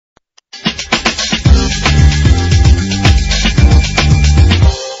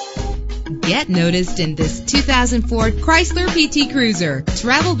Get noticed in this 2004 Chrysler PT Cruiser.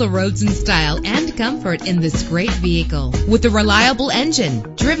 Travel the roads in style and comfort in this great vehicle. With a reliable engine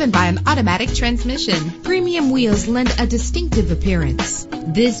driven by an automatic transmission, premium wheels lend a distinctive appearance.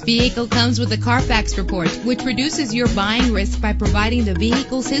 This vehicle comes with a Carfax report, which reduces your buying risk by providing the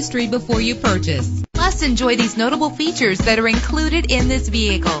vehicle's history before you purchase. Plus, enjoy these notable features that are included in this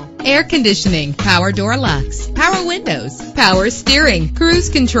vehicle: air conditioning, power door locks, power windows, power steering, cruise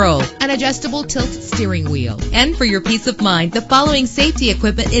control, an adjustable tilt steering wheel. And for your peace of mind, the following safety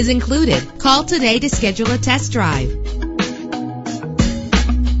equipment is included. Call today to schedule a test drive.